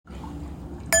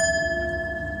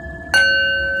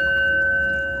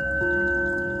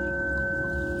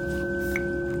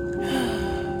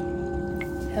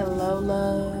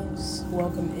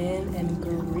welcome in, and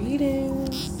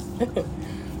greetings.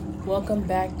 Welcome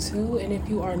back to, and if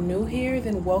you are new here,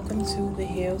 then welcome to the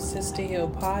Heal Sister Heal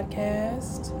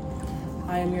podcast.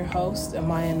 I am your host,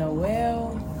 Amaya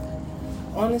Noel.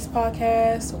 On this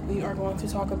podcast, we are going to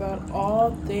talk about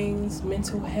all things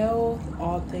mental health,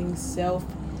 all things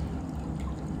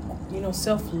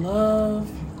self-love,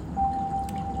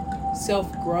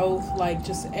 self-growth, like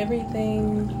just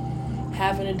everything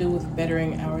having to do with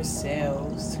bettering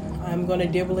ourselves. I'm going to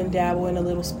dibble and dabble in a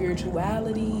little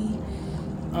spirituality.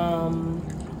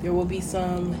 There will be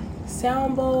some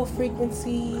sound bowl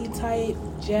frequency type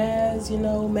jazz,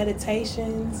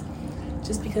 meditations,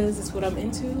 just because it's what I'm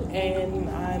into and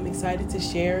I'm excited to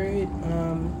share it.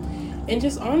 And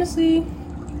just honestly,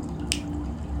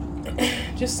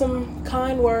 just some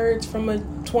kind words from a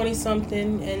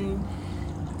 20-something, and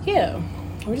yeah,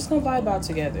 we're just going to vibe out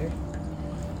together.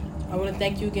 I want to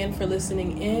thank you again for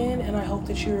listening in, and I hope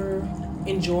that you're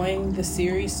enjoying the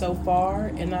series so far,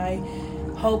 and I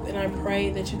hope and I pray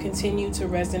that you continue to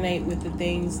resonate with the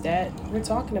things that we're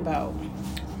talking about.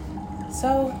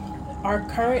 So, our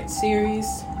current series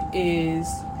is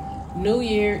New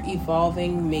Year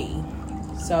Evolving Me.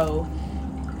 So,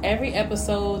 every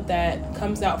episode that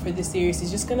comes out for this series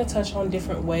is just going to touch on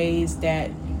different ways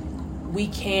that we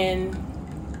can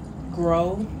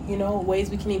grow, ways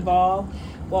we can evolve,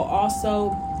 while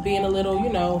also being a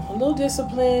little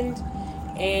disciplined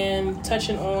and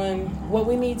touching on what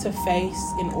we need to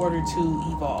face in order to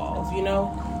evolve.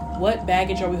 What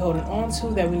baggage are we holding on to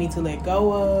that we need to let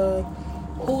go of?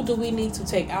 Who do we need to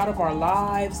take out of our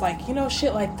lives?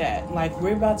 Shit like that. Like,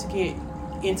 we're about to get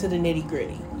into the nitty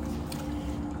gritty.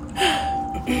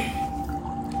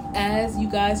 As you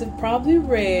guys have probably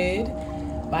read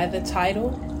by the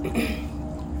title,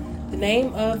 the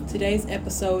name of today's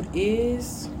episode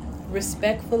is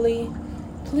Respectfully,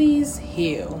 Please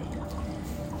Heal.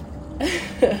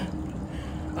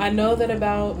 I know that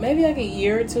about maybe like a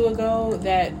year or two ago,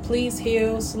 that Please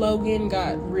Heal slogan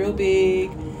got real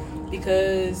big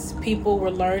because people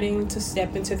were learning to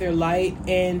step into their light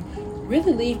and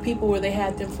really leave people where they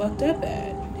had them fucked up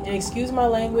at. And excuse my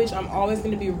language, I'm always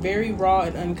going to be very raw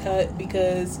and uncut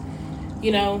because,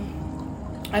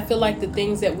 I feel like the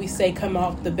things that we say come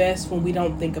off the best when we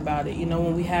don't think about it,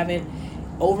 when we haven't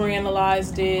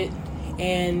overanalyzed it.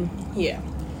 And yeah,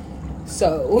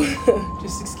 so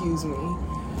just excuse me.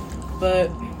 But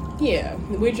yeah,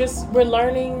 we're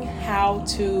learning how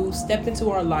to step into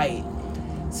our light.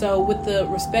 So with the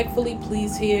Respectfully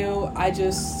Please Heal,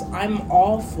 I'm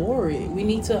all for it. We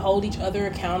need to hold each other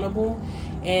accountable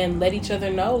and let each other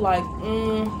know,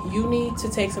 you need to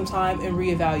take some time and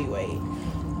reevaluate.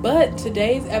 But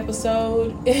today's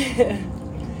episode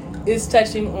is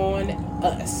touching on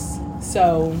us.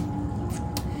 So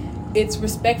it's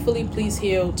Respectfully Please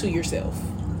Heal to yourself.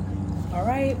 All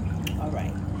right.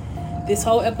 This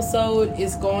whole episode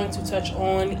is going to touch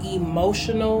on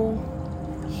emotional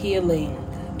healing.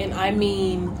 And I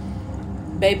mean,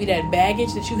 baby, that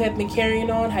baggage that you have been carrying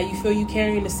on, how you feel you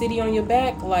carrying the city on your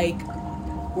back,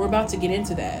 we're about to get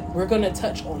into that. We're going to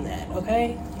touch on that,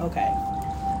 okay? Okay.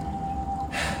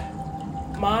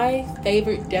 My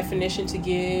favorite definition to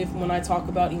give when I talk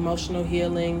about emotional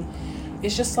healing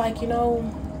is just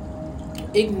acknowledging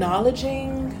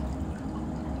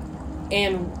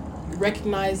and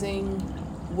recognizing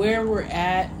where we're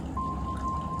at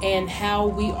and how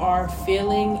we are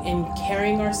feeling and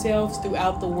carrying ourselves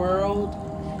throughout the world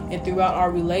and throughout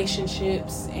our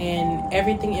relationships and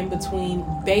everything in between,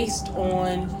 based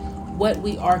on what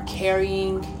we are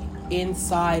carrying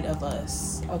inside of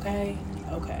us. Okay.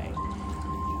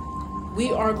 We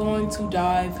are going to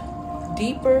dive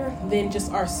deeper than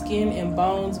just our skin and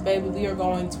bones, baby. We are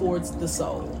going towards the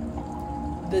soul.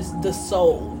 The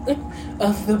soul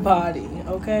of the body,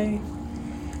 okay?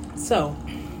 So,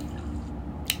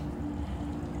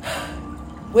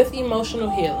 with emotional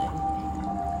healing,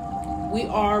 we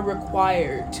are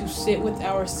required to sit with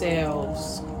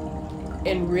ourselves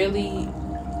and really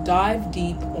dive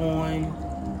deep on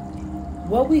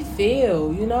what we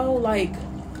feel,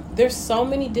 there's so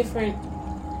many different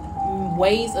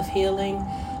ways of healing.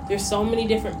 There's so many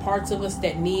different parts of us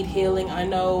that need healing. I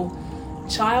know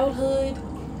childhood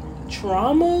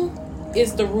trauma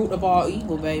is the root of all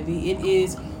evil, baby. It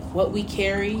is what we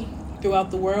carry throughout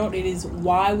the world. It is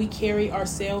why we carry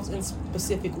ourselves in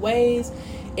specific ways.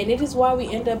 And it is why we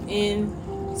end up in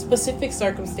specific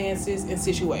circumstances and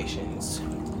situations.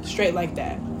 Straight like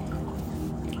that.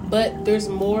 But there's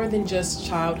more than just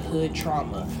childhood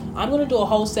trauma. I'm going to do a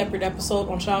whole separate episode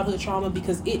on childhood trauma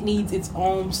because it needs its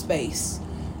own space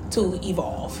to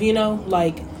evolve,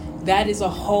 That is a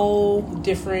whole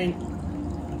different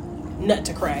nut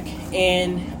to crack,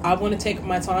 and I want to take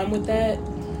my time with that.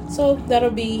 So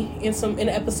that'll be in an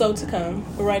episode to come.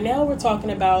 But right now we're talking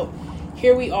about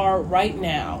here we are right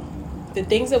now. The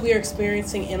things that we are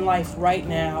experiencing in life right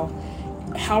now.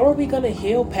 How are we going to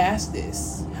heal past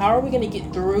this? How are we going to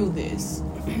get through this?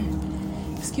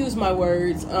 Excuse my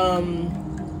words.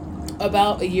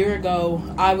 About a year ago,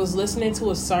 I was listening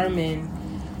to a sermon,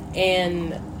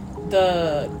 and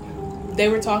they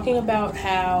were talking about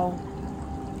how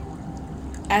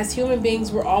as human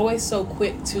beings, we're always so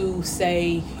quick to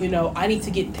say, I need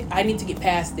to get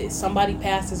past this. Somebody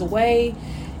passes away,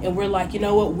 and we're like, you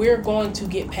know what? We're going to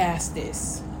get past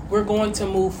this. We're going to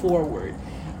move forward.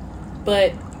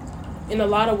 But in a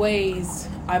lot of ways,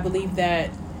 I believe that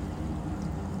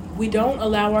we don't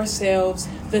allow ourselves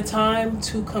the time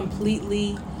to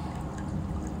completely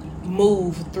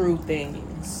move through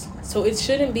things. So it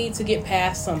shouldn't be to get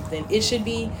past something. It should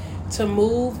be to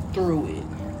move through it.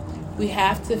 We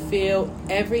have to feel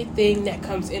everything that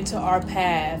comes into our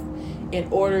path in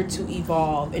order to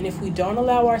evolve. And if we don't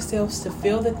allow ourselves to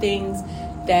feel the things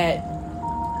that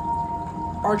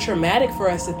are traumatic for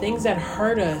us, the things that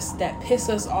hurt us, that piss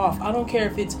us off, I don't care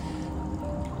if it's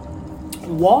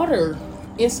water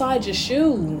inside your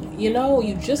shoe,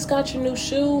 you just got your new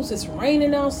shoes, it's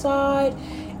raining outside,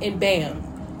 and bam,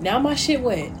 now my shit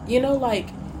wet.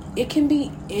 It can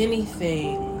be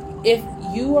anything. If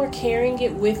you are carrying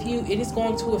it with you, it is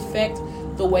going to affect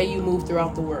the way you move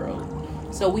throughout the world.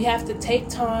 So we have to take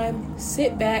time,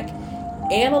 sit back,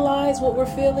 analyze what we're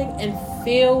feeling, and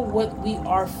feel what we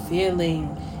are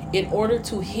feeling in order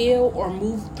to heal or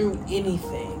move through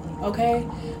anything. Okay?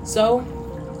 So,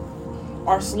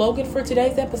 our slogan for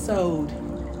today's episode,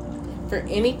 for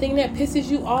anything that pisses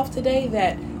you off today,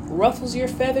 that ruffles your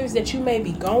feathers, that you may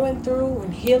be going through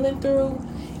and healing through,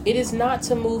 it is not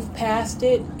to move past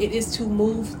it. It is to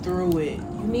move through it.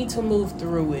 You need to move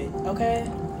through it, okay?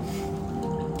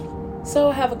 So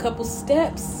I have a couple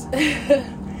steps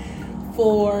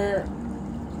for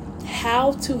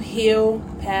how to heal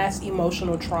past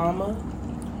emotional trauma.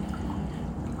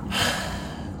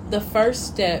 The first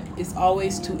step is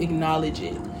always to acknowledge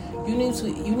it. You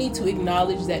need to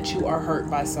acknowledge that you are hurt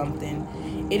by something.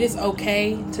 It is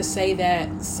okay to say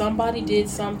that somebody did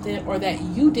something or that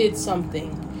you did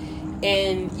something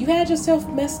and you had yourself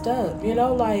messed up,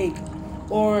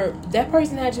 or that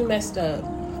person had you messed up.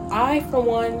 I, for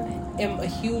one, am a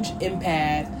huge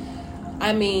empath.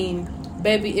 I mean,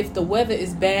 baby, if the weather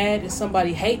is bad and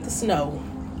somebody hates the snow,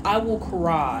 I will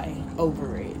cry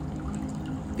over it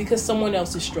because someone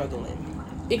else is struggling.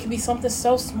 It can be something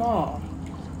so small,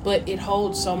 but it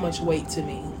holds so much weight to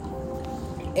me.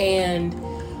 And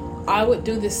I would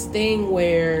do this thing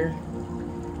where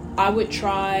I would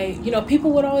try,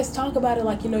 people would always talk about it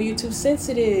like, you're too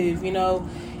sensitive,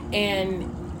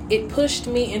 and it pushed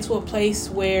me into a place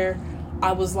where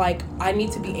I was like, I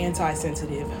need to be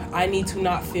anti-sensitive. I need to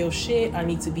not feel shit. I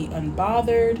need to be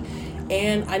unbothered,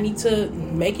 and I need to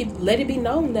let it be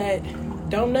known that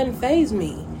don't nothing faze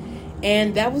me.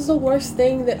 And that was the worst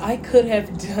thing that I could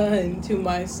have done to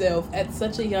myself at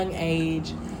such a young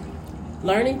age.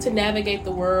 Learning to navigate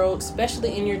the world,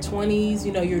 especially in your 20s,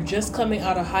 you're just coming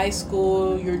out of high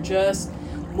school, you're just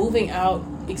moving out,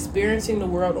 experiencing the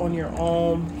world on your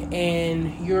own,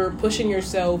 and you're pushing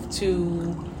yourself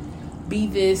to be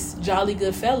this jolly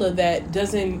good fella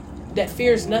that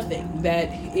fears nothing,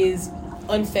 that is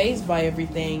unfazed by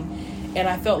everything. And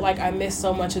I felt like I missed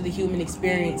so much of the human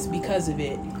experience because of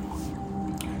it.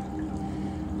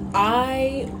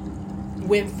 I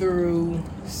went through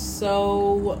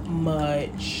so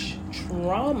much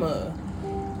trauma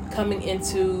coming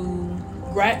into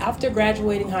after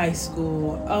graduating high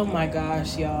school. Oh my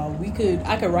gosh, y'all,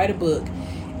 I could write a book.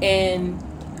 And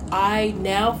I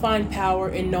now find power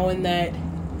in knowing that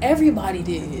everybody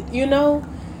did.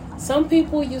 Some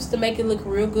people used to make it look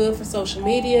real good for social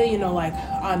media, like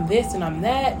I'm this and I'm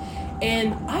that,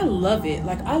 and I love it.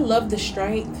 Like, I love the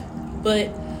strength, but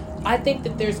I think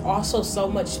that there's also so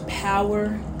much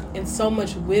power and so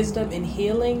much wisdom and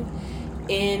healing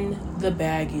in the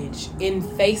baggage, in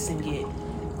facing it,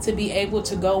 to be able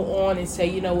to go on and say,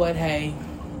 you know what, hey,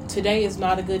 today is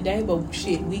not a good day, but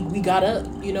shit, we got up,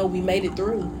 we made it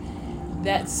through.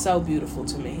 That's so beautiful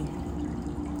to me.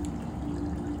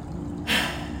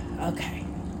 Okay.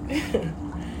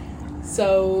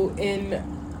 So in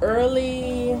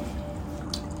early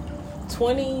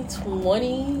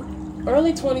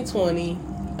 2020,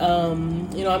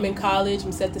 I'm in college.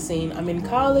 I'm set the scene. I'm in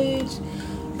college.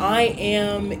 I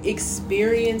am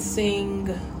experiencing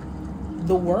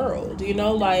the world,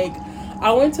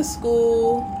 I went to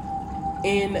school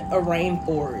in a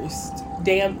rainforest,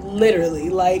 literally,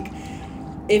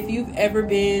 If you've ever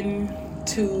been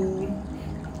to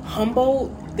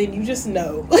Humboldt, then you just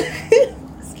know.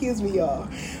 Excuse me, y'all.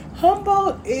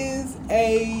 Humboldt is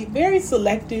a very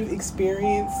selective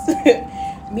experience.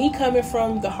 Me coming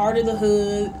from the heart of the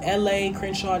hood, LA,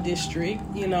 Crenshaw District,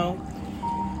 you know,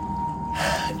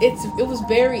 it was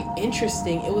very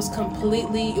interesting. It was a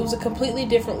completely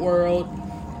different world,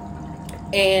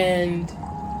 and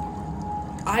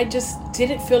I just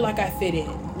didn't feel like I fit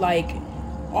in. Like,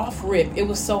 off rip, it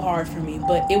was so hard for me,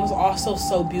 but it was also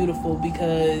so beautiful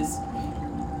because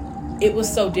it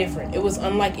was so different. It was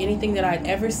unlike anything that I'd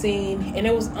ever seen, and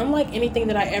it was unlike anything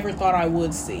that I ever thought I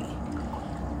would see.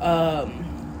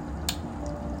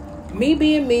 Me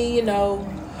being me, you know,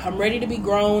 I'm ready to be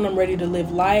grown. I'm ready to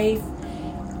live life.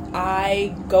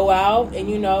 I go out and,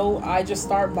 you know, I just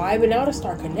start vibing out and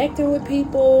start connecting with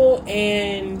people,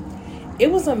 and it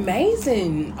was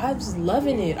amazing. I was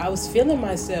loving it. I was feeling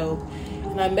myself,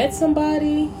 and I met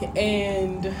somebody,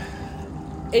 and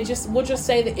we'll just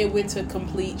say that it went to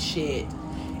complete shit.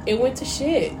 It went to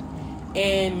shit.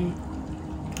 And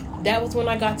that was when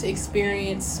I got to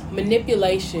experience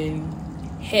manipulation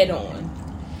head on.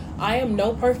 I am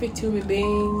no perfect human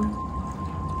being.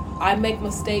 I make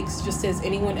mistakes just as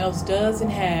anyone else does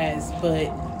and has, but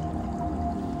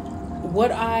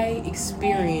what I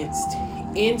experienced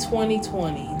in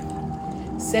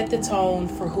 2020 set the tone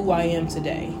for who I am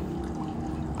today.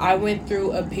 I went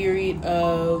through a period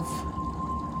of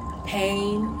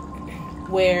pain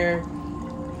where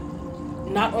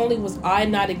not only was I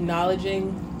not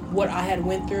acknowledging what I had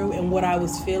went through and what I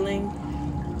was feeling,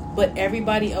 but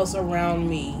everybody else around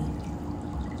me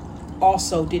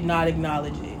also did not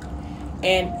acknowledge it.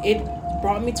 And it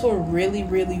brought me to a really,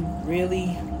 really,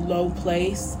 really low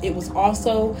place. It was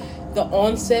also the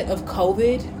onset of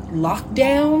COVID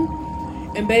lockdown.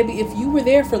 And baby, if you were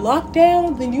there for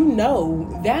lockdown, then you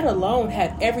know that alone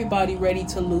had everybody ready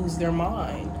to lose their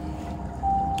mind.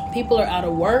 People are out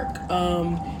of work.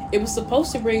 It was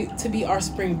supposed to be our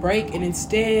spring break, and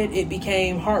instead it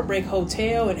became Heartbreak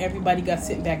Hotel, and everybody got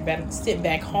sent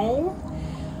back home.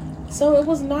 So it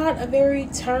was not a very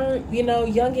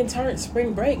young and turned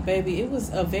spring break, baby. It was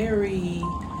a very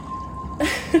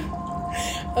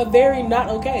not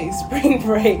okay spring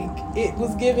break. It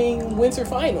was giving winter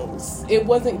finals. It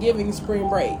wasn't giving spring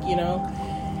break, you know.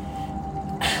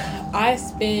 I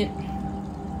spent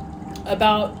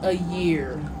about a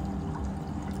year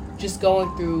just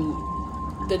going through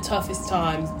the toughest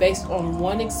times based on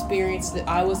one experience that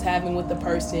I was having with a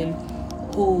person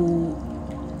who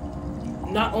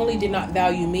not only did not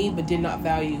value me, but did not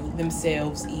value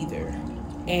themselves either.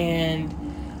 And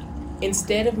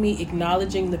instead of me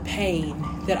acknowledging the pain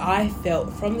that I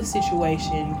felt from the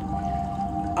situation,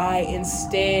 I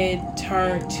instead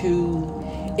turned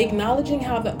to acknowledging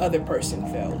how the other person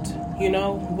felt. You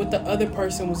know, what the other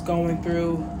person was going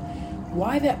through,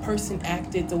 why that person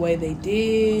acted the way they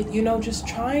did, you know, just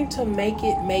trying to make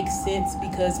it make sense,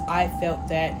 because I felt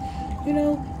that, you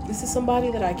know, this is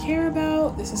somebody that I care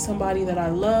about. This is somebody that I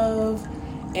love.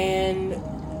 And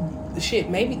shit,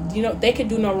 maybe, you know, they could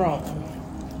do no wrong.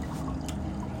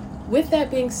 With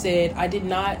that being said, I did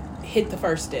not hit the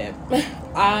first step.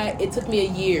 It took me a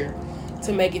year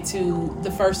to make it to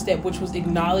the first step, which was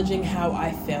acknowledging how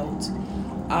I felt.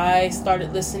 I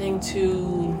started listening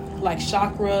to like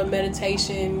chakra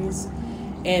meditations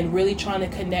and really trying to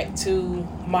connect to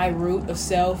my root of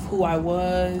self, who I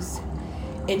was,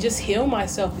 and just heal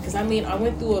myself. Because I mean, I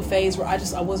went through a phase where I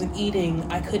wasn't eating,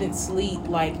 I couldn't sleep.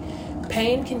 Like,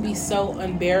 pain can be so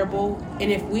unbearable, and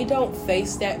if we don't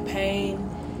face that pain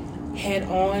head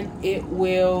on, it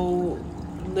will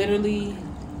literally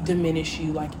diminish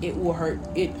you. Like, it will hurt.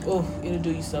 It'll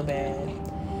do you so bad.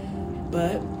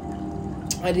 But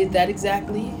I did that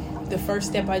exactly. The first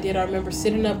step I did, I remember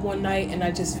sitting up one night and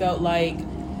I just felt like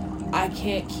I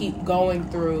can't keep going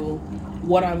through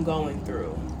what I'm going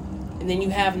through. And then you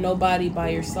have nobody by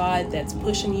your side that's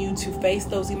pushing you to face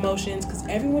those emotions, because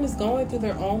everyone is going through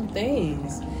their own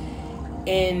things.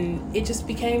 And it just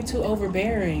became too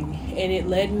overbearing, and it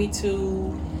led me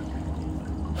to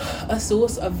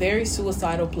a very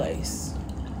suicidal place.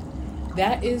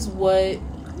 That is what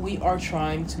we are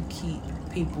trying to keep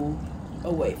people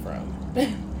away from,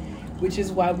 which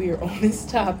is why we are on this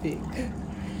topic.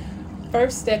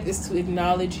 First step is to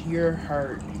acknowledge your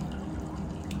hurt.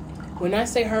 When I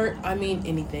say hurt, I mean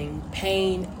anything.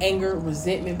 Pain, anger,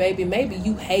 resentment, baby. Maybe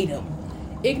you hate them.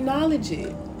 Acknowledge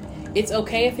it. It's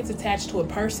okay if it's attached to a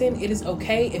person. It is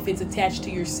okay if it's attached to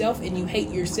yourself and you hate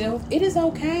yourself. It is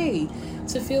okay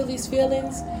to feel these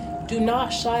feelings. Do not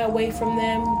shy away from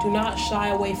them. Do not shy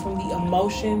away from the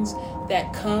emotions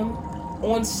that come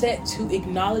on set to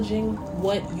acknowledging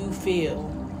what you feel.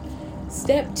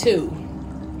 Step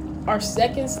 2. Our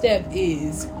second step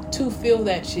is to feel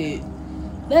that shit.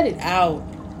 Let it out.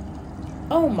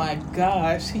 Oh my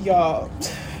gosh, y'all.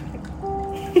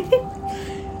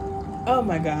 Oh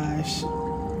my gosh.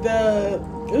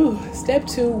 Step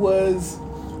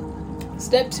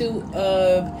 2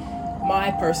 of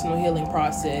my personal healing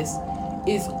process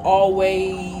is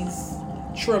always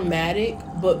traumatic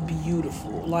but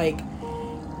beautiful. Like,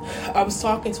 I was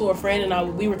talking to a friend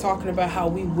and we were talking about how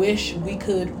we wish we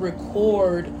could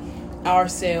record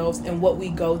ourselves and what we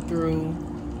go through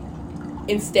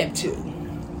in step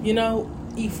 2. You know,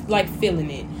 like feeling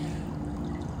it.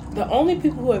 The only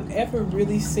people who have ever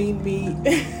really seen me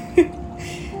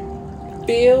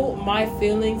feel my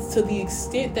feelings to the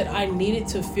extent that I needed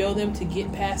to feel them to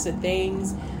get past the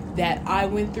things that I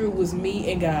went through was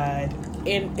me and God.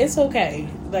 And it's okay.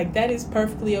 Like, that is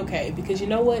perfectly okay. Because you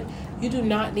know what? You do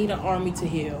not need an army to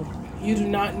heal. You do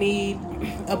not need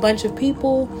a bunch of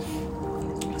people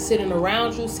sitting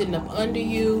around you, sitting up under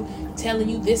you, telling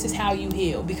you this is how you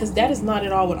heal. Because that is not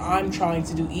at all what I'm trying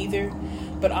to do either.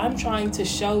 But I'm trying to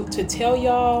tell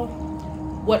y'all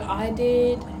what I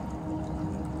did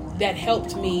that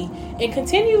helped me and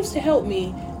continues to help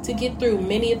me to get through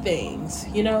many things,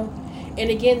 you know?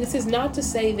 And again, this is not to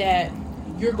say that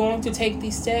you're going to take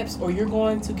these steps or you're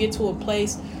going to get to a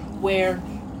place where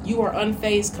you are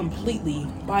unfazed completely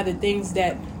by the things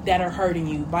that are hurting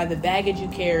you, by the baggage you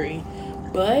carry.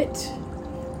 But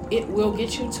it will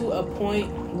get you to a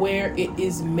point where it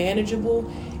is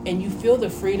manageable and you feel the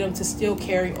freedom to still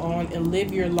carry on and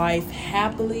live your life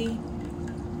happily,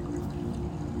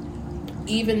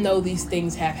 even though these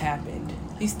things have happened.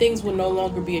 These things will no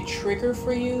longer be a trigger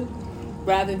for you,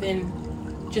 rather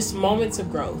than just moments of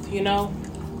growth, you know,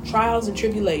 trials and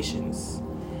tribulations.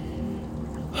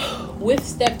 With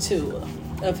step 2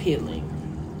 of healing,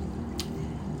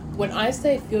 when I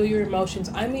say feel your emotions,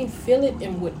 I mean feel it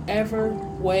in whatever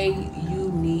way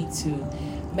you need to.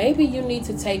 Maybe you need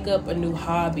to take up a new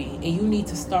hobby and you need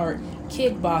to start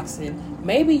kickboxing.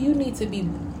 Maybe you need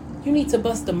to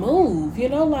bust a move, you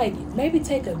know, like maybe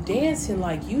take up dancing.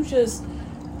 Like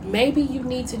maybe you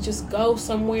need to just go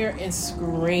somewhere and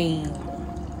scream.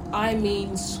 I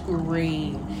mean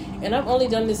scream. And I've only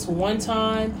done this one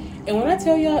time. And when I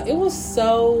tell y'all, it was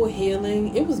so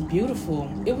healing. It was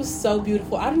beautiful. It was so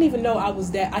beautiful. I didn't even know I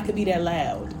could be that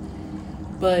loud.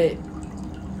 But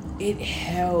it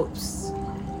helps.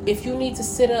 If you need to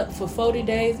sit up for 40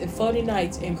 days and 40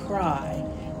 nights and cry,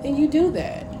 then you do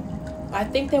that. I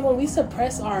think that when we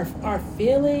suppress our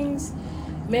feelings,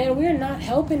 man, we're not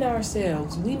helping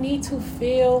ourselves. We need to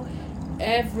feel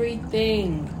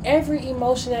everything, every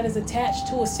emotion that is attached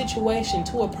to a situation,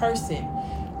 to a person.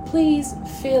 Please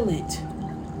feel it.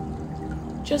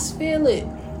 Just feel it.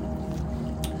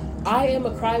 I am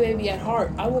a crybaby at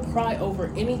heart. I will cry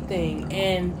over anything.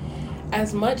 And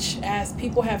as much as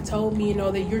people have told me, you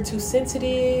know, that you're too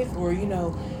sensitive or, you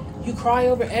know, you cry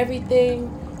over everything,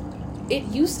 it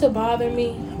used to bother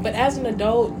me. But as an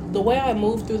adult, the way I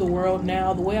move through the world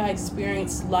now, the way I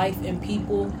experience life and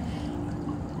people,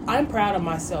 I'm proud of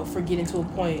myself for getting to a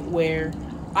point where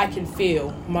I can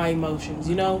feel my emotions,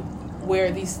 you know,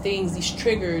 where these things, these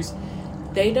triggers,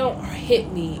 they don't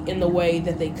hit me in the way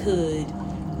that they could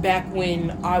back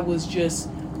when I was just,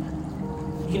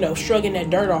 you know, shrugging that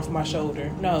dirt off my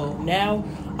shoulder. No, now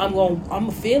I'm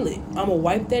gonna feel it. I'm gonna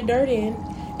wipe that dirt in,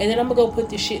 and then I'm gonna go put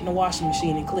this shit in the washing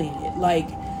machine and clean it. Like,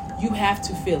 you have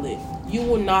to feel it. You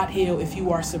will not heal if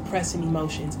you are suppressing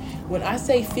emotions. When I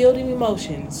say feel the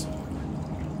emotions,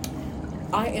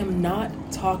 I am not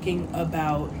talking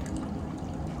about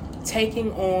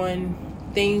taking on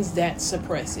things that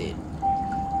suppress it.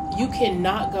 You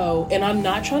cannot go, and I'm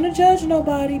not trying to judge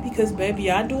nobody because,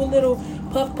 baby, I do a little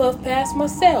puff past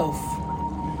myself.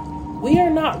 We are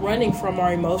not running from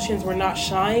our emotions. We're not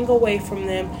shying away from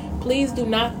them. Please do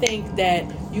not think that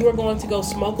you are going to go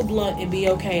smoke a blunt and be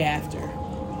okay after.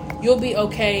 You'll be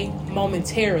okay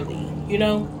momentarily, you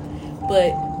know,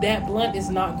 but that blunt is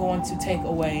not going to take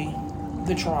away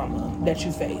the trauma that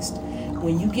you faced.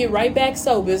 When you get right back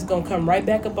sober, it's going to come right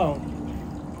back up on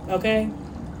you. Okay?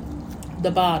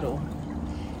 The bottle.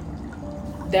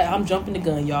 That I'm jumping the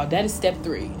gun, y'all. That is step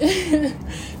 3.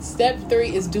 Step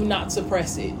 3 is do not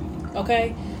suppress it. Okay?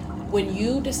 When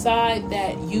you decide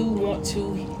that you want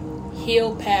to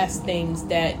heal past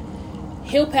that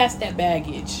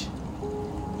baggage,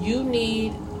 you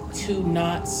need to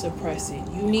not suppress it.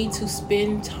 You need to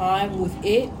spend time with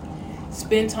it.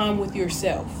 Spend time with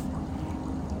yourself.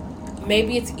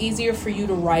 Maybe it's easier for you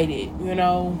to write it, you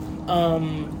know.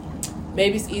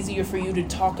 Maybe it's easier for you to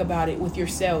talk about it with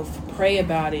yourself, pray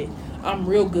about it. I'm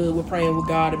real good with praying with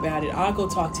God about it. I'll go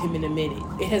talk to him in a minute.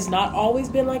 It has not always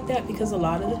been like that, because a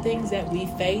lot of the things that we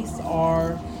face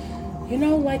are,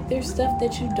 like there's stuff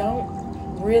that you don't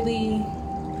really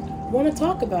want to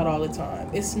talk about all the time.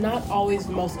 It's not always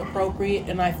the most appropriate,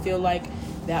 and I feel like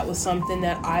that was something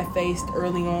that I faced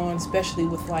early on, especially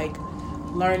with like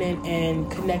learning and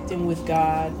connecting with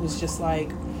God. Was just like,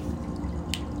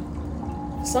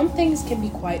 some things can be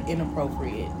quite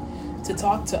inappropriate to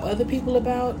talk to other people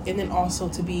about, and then also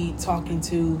to be talking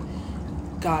to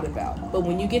God about. But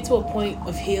when you get to a point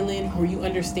of healing where you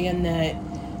understand that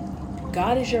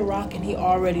God is your rock and he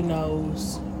already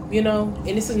knows, and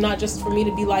this is not just for me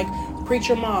to be like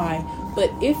preacher my, but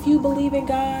if you believe in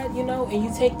God, and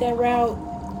you take that route,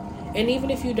 and even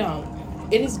if you don't,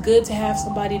 it is good to have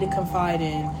somebody to confide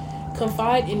in.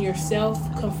 Confide in yourself,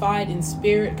 confide in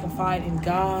spirit, confide in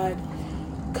God,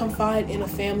 confide in a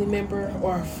family member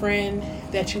or a friend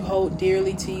that you hold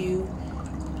dearly to you.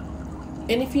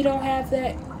 And if you don't have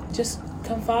that, just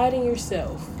confide in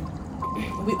yourself.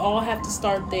 We all have to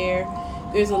start there.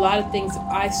 There's a lot of things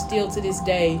I still to this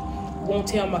day won't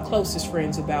tell my closest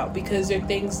friends about, because they're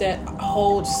things that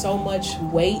hold so much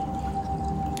weight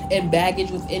and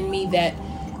baggage within me that,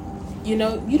 you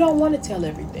don't want to tell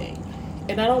everything.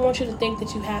 And I don't want you to think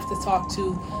that you have to talk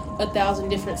to 1,000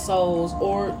 different souls,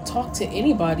 or talk to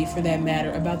anybody for that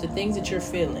matter, about the things that you're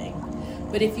feeling.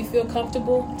 But if you feel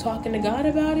comfortable talking to God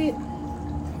about it,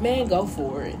 man, go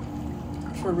for it.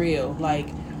 For real. Like,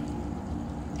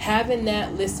 having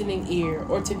that listening ear,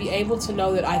 or to be able to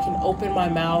know that I can open my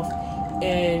mouth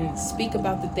and speak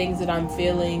about the things that I'm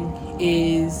feeling,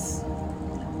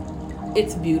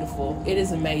 it's beautiful. It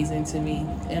is amazing to me.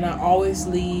 And I always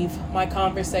leave my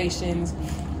conversations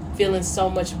feeling so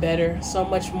much better, so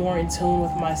much more in tune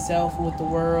with myself, with the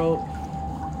world.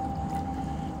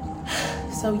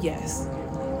 So yes,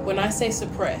 when I say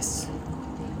suppress,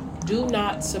 do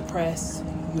not suppress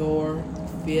your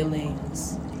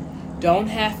feelings. Don't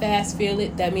half-ass feel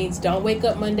it. That means don't wake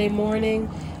up Monday morning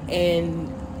and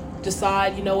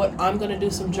decide, you know what, I'm going to do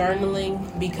some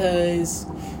journaling because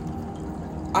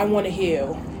I want to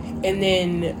heal. And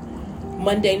then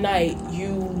Monday night,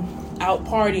 you out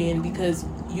partying because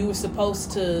you were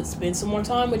supposed to spend some more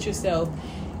time with yourself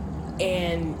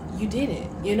and you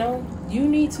didn't. You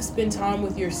need to spend time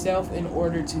with yourself in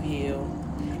order to heal.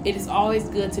 It is always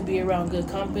good to be around good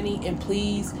company, and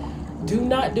please do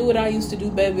not do what I used to do,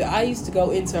 baby. I used to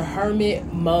go into hermit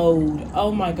mode.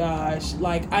 Oh my gosh.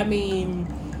 I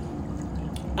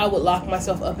would lock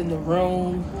myself up in the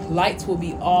room. Lights would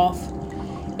be off.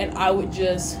 And I would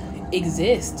just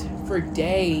exist for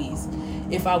days.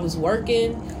 If I was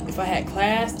working, if I had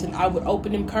class, then I would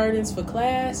open them curtains for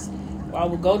class. I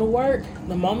would go to work.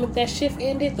 The moment that shift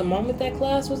ended, the moment that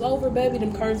class was over, baby,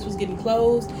 them curtains was getting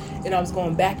closed, and I was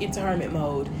going back into hermit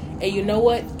mode. And you know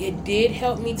what? It did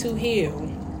help me to heal.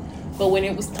 But when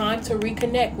it was time to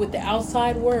reconnect with the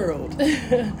outside world,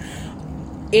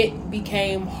 it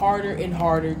became harder and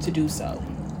harder to do so.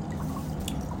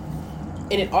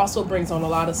 And it also brings on a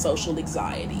lot of social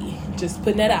anxiety. Just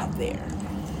putting that out there.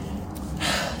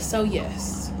 So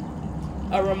yes,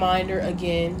 a reminder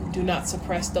again, do not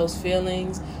suppress those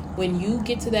feelings. When you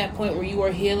get to that point where you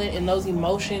are healing and those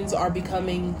emotions are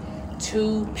becoming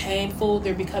too painful,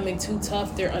 they're becoming too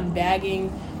tough, they're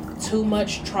unbagging too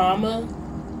much trauma,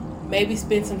 maybe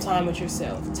spend some time with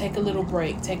yourself. Take a little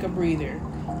break, take a breather.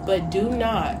 But do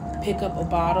not pick up a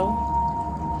bottle.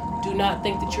 Do not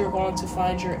think that you're going to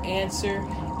find your answer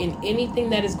in anything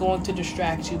that is going to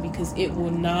distract you, because it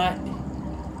will not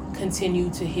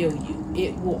continue to heal you.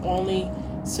 It will only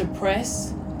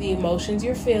suppress the emotions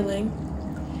you're feeling,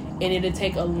 and it'll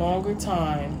take a longer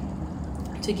time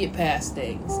to get past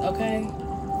things, okay?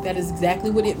 That is exactly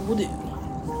what it will do.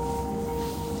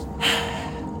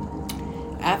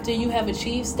 After you have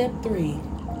achieved step 3,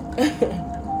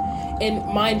 and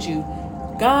mind you,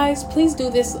 guys, please do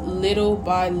this little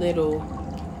by little.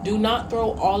 Do not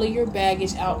throw all of your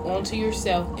baggage out onto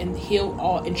yourself and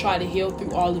try to heal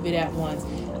through all of it at once.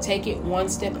 Take it one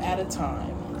step at a time.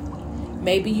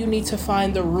 Maybe you need to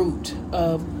find the root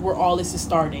of where all this is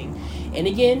starting. And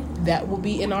again, that will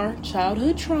be in our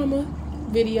childhood trauma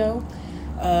video.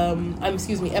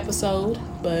 Episode,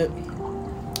 but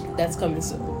that's coming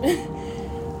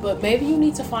soon. But maybe you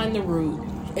need to find the root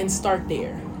and start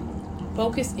there.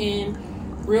 Focus in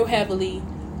real heavily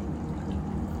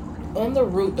on the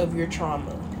root of your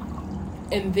trauma.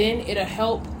 And then it'll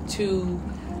help you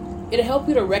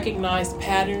to recognize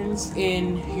patterns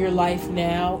in your life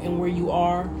now and where you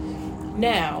are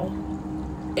now.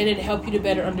 And it'll help you to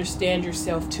better understand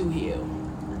yourself to heal.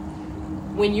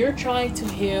 when you're trying to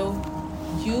heal,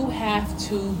 you have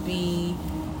to be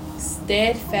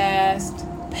steadfast,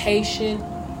 patient,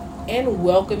 and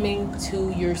welcoming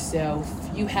to yourself.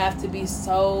 You have to be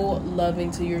so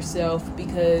loving to yourself,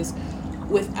 because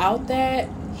without that,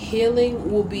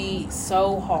 healing will be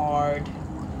so hard.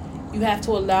 You have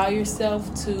to allow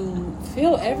yourself to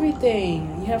feel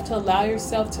everything. You have to allow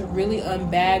yourself to really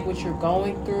unbag what you're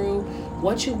going through,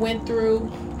 what you went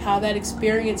through, how that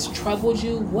experience troubled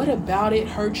you, what about it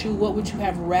hurt you, what would you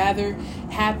have rather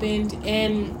happened,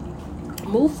 and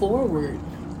move forward.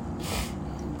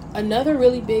 Another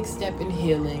really big step in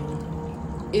healing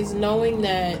is knowing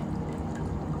that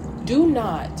do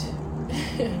not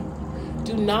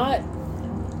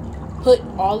put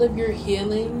all of your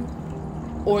healing,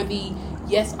 or the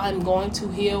yes, I'm going to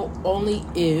heal only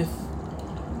if.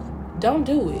 Don't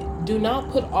do it. Do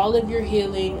not put all of your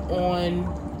healing on,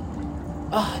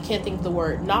 I can't think of the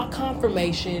word, not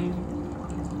confirmation,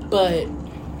 but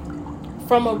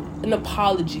from an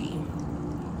apology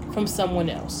from someone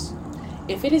else.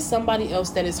 If it is somebody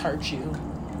else that has hurt you,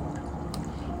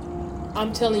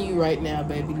 I'm telling you right now,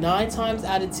 baby, 9 times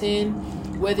out of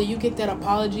 10, whether you get that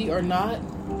apology or not,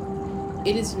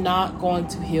 it is not going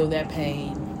to heal that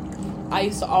pain. I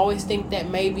used to always think that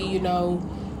maybe,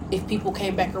 if people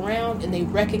came back around and they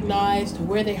recognized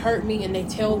where they hurt me and they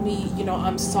tell me,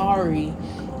 I'm sorry,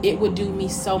 it would do me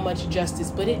so much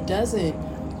justice. But it doesn't.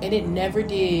 And it never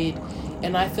did.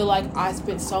 And I feel like I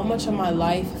spent so much of my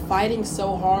life fighting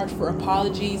so hard for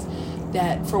apologies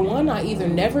that, for one, I either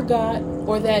never got,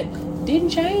 or that didn't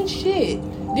change shit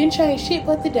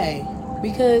but the day.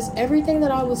 Because everything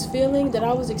that I was feeling, that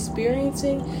I was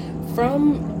experiencing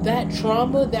from that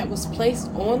trauma that was placed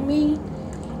on me,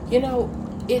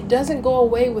 it doesn't go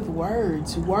away with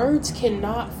words. Words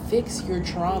cannot fix your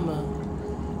trauma.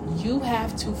 You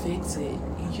have to fix it.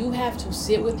 You have to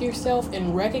sit with yourself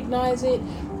and recognize it,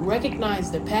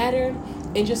 recognize the pattern,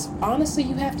 and just honestly,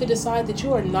 you have to decide that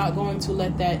you are not going to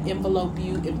let that envelope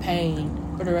you in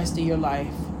pain for the rest of your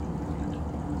life.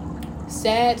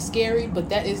 Sad, scary, but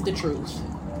that is the truth.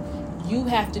 You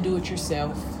have to do it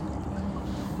yourself.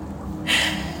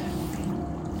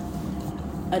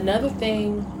 Another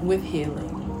thing with healing.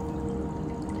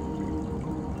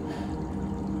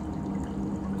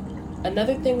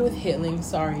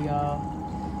 Sorry, y'all.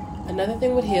 Another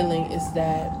thing with healing is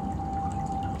that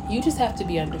you just have to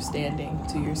be understanding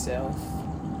to yourself.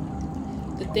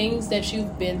 The things that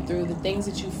you've been through, the things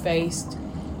that you faced,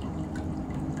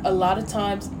 a lot of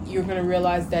times you're going to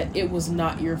realize that it was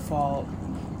not your fault.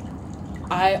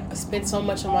 I spent so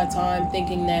much of my time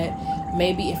thinking that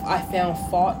maybe if I found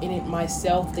fault in it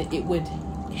myself, that it would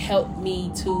help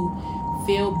me to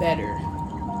feel better.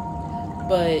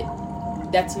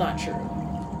 But that's not true.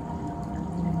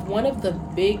 One of the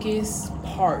biggest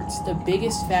parts, the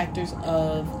biggest factors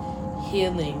of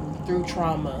healing through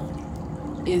trauma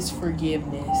is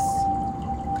forgiveness.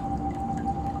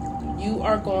 You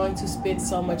are going to spend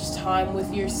so much time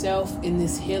with yourself in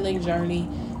this healing journey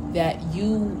that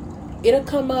it'll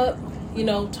come up,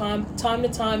 time to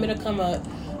time it'll come up,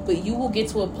 but you will get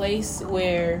to a place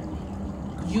where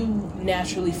you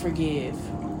naturally forgive,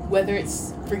 whether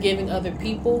it's forgiving other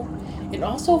people and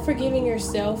also forgiving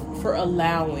yourself for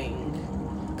allowing.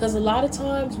 Because a lot of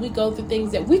times we go through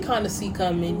things that we kind of see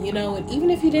coming, and even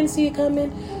if you didn't see it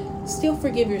coming, still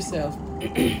forgive yourself.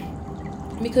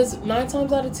 Because 9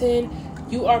 times out of 10,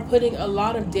 you are putting a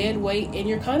lot of dead weight, and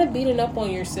you're kind of beating up on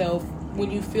yourself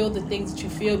when you feel the things that you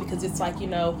feel, because it's like,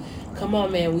 come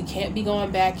on, man, we can't be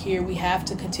going back here. We have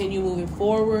to continue moving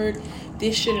forward.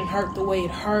 This shouldn't hurt the way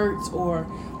it hurts, or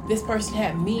this person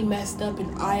had me messed up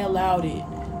and I allowed it.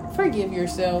 Forgive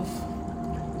yourself.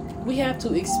 We have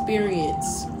to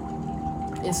experience,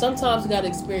 and sometimes we got to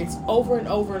experience over and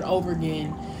over and over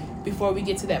again before we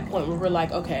get to that point where we're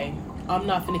like, okay, I'm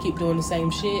not going to keep doing the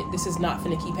same shit. This is not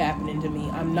going to keep happening to me.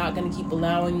 I'm not going to keep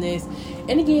allowing this.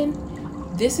 And again,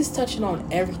 this is touching on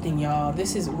everything, y'all.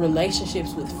 This is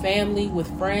relationships with family, with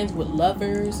friends, with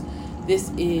lovers.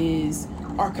 This is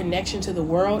our connection to the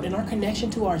world and our connection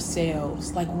to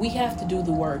ourselves. Like, we have to do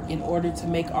the work in order to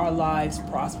make our lives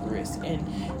prosperous and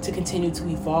to continue to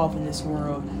evolve in this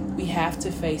world. We have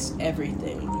to face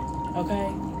everything.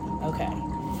 Okay.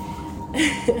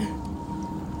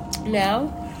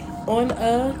 Now, on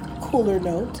a cooler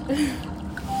note,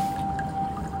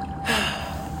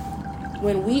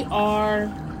 when we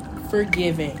are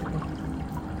forgiving,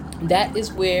 that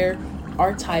is where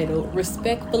our title,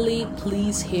 Respectfully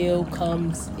Please Heal,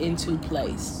 comes into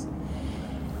place.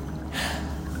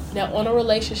 Now, on a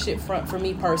relationship front, for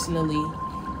me personally,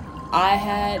 I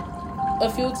had a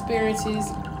few experiences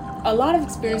a lot of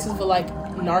experiences with like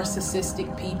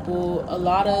narcissistic people, a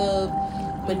lot of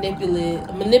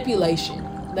manipulation.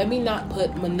 Let me not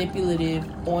put manipulative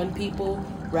on people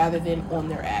rather than on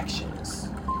their actions.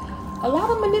 A lot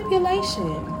of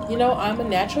manipulation. You know, I'm a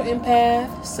natural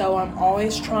empath, so I'm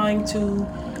always trying to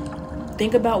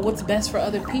think about what's best for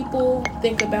other people,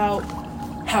 think about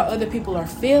how other people are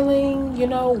feeling, you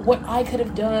know, what I could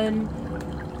have done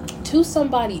to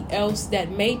somebody else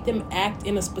that made them act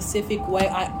in a specific way.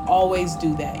 I always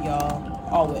do that, y'all.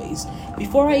 Always.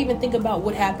 Before I even think about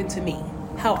what happened to me,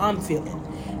 how I'm feeling,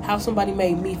 how somebody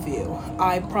made me feel,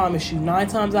 I promise you, 9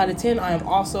 times out of 10, I am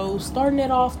also starting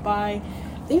it off by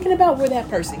thinking about where that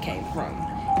person came from.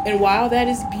 And while that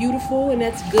is beautiful and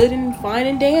that's good and fine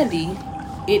and dandy,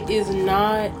 it is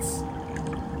not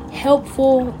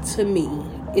helpful to me.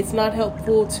 It's not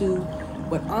helpful to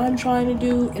what I'm trying to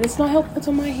do, and it's not helpful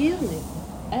to my healing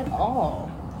at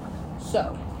all.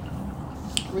 So,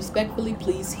 respectfully,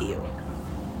 please heal.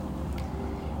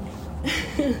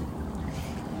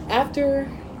 After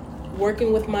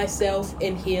working with myself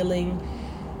and healing,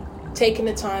 taking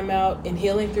the time out and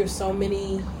healing through so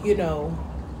many, you know,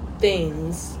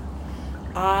 things,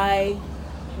 I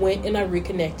went and I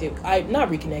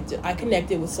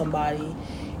connected with somebody,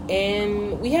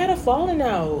 and we had a falling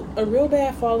out, a real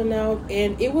bad falling out.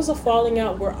 And it was a falling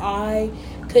out where I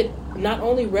could not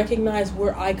only recognize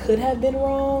where I could have been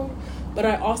wrong, but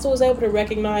I also was able to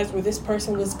recognize where this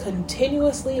person was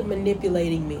continuously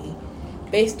manipulating me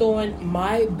based on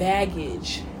my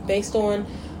baggage, based on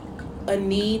a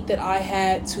need that I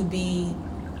had to be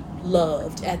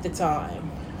loved at the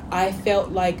time. I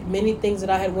felt like many things that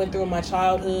I had went through in my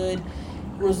childhood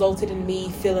resulted in me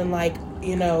feeling like,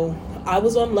 you know, I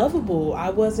was unlovable. I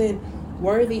wasn't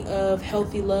worthy of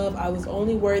healthy love. I was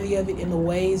only worthy of it in the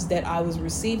ways that I was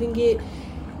receiving it.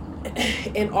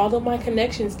 And all of my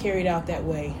connections carried out that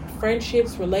way.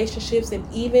 Friendships, relationships, and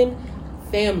even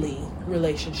family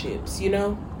relationships, you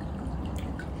know?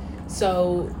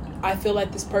 So I feel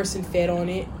like this person fed on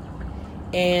it,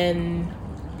 and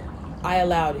I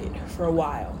allowed it for a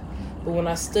while. But when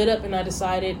I stood up and I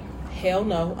decided, hell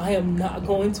no, I am not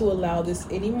going to allow this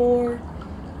anymore,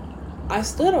 I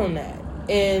stood on that.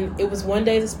 And it was one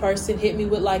day this person hit me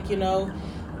with, like, you know,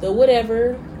 the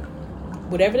whatever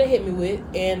they hit me with,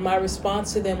 and my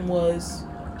response to them was,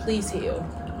 please heal.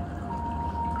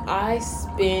 I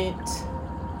spent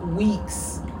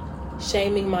weeks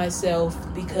shaming myself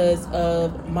because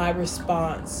of my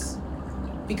response,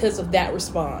 because of that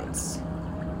response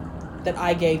that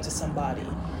I gave to somebody.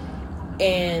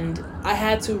 And I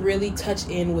had to really touch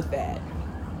in with that.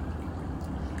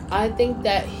 I think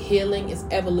that healing is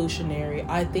evolutionary.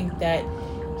 I think that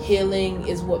healing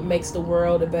is what makes the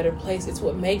world a better place. It's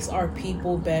what makes our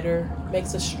people better,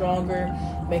 makes us stronger,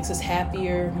 makes us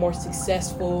happier, more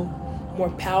successful,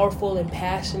 more powerful and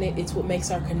passionate. It's what makes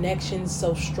our connections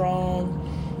so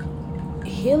strong.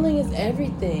 Healing is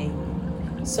everything.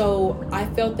 So I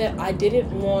felt that I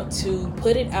didn't want to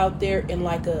put it out there in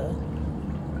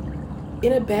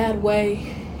a bad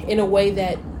way, in a way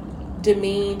that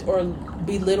demeaned or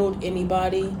belittled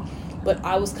anybody, but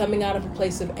I was coming out of a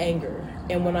place of anger.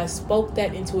 And when I spoke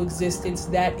that into existence,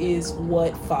 that is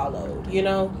what followed, you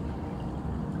know?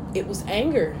 It was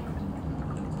anger.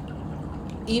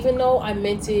 Even though I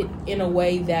meant it in a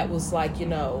way that was like, you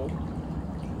know,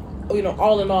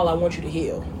 all in all, I want you to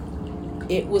heal.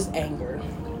 It was anger.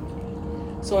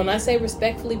 So when I say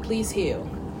respectfully, please heal,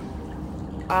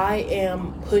 I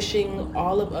am pushing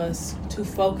all of us to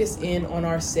focus in on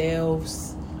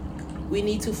ourselves. We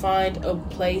need to find a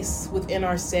place within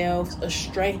ourselves, a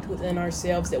strength within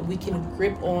ourselves that we can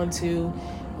grip onto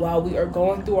while we are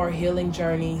going through our healing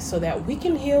journey, so that we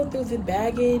can heal through the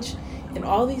baggage and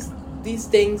all these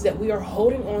things that we are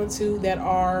holding on to that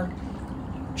are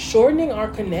shortening our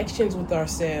connections with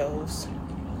ourselves.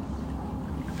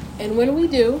 And when we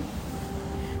do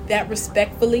that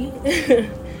respectfully,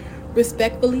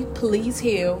 please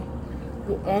heal,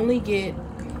 will only get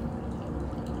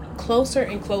closer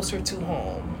and closer to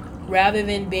home, rather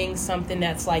than being something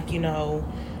that's like, you know,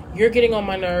 you're getting on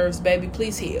my nerves, baby,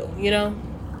 please heal. You know,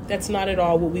 that's not at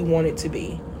all what we want it to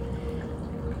be.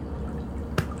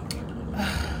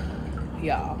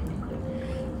 Y'all,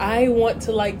 I want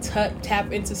to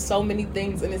tap into so many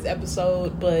things in this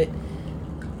episode, but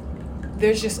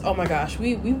there's just, oh my gosh,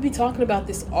 we'd be talking about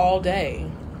this all day.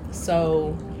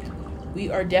 So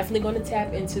we are definitely going to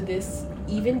tap into this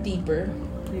even deeper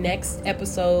next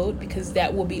episode, because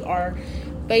that will be our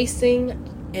facing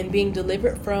and being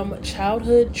delivered from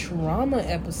childhood trauma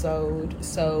episode.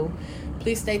 So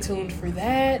please stay tuned for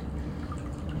that.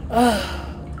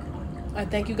 I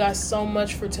thank you guys so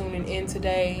much for tuning in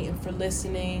today and for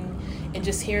listening and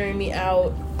just hearing me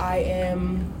out. I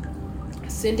am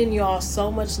sending y'all so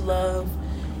much love,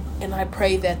 and I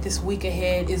pray that this week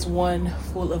ahead is one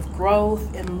full of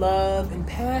growth and love and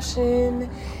passion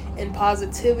and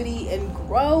positivity and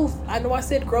growth. I know I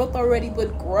said growth already,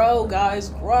 but grow, guys,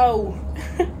 grow.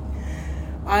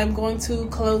 I'm going to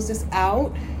close this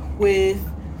out with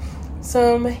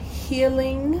some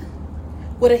healing,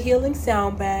 with a healing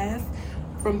sound bath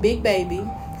from Big Baby.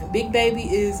 Big Baby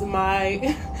is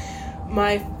my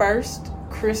first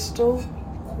crystal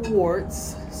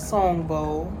quartz song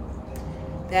bowl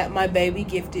that my baby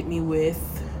gifted me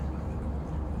with,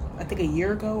 I think a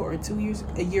year ago.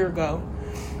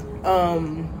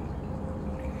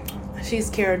 She's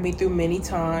carried me through many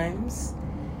times,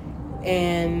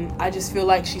 and I just feel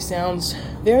like she sounds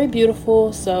very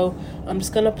beautiful. So I'm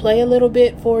just gonna play a little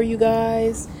bit for you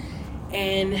guys,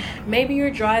 and maybe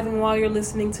you're driving while you're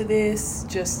listening to this.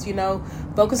 Just,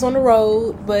 focus on the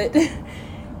road, but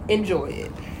enjoy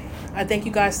it. I thank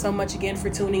you guys so much again for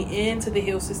tuning in to the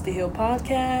Heal Sister Heal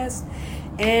podcast.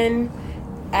 And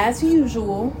as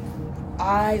usual,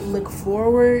 I look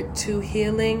forward to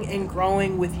healing and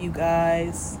growing with you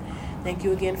guys. Thank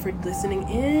you again for listening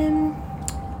in.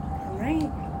 All right.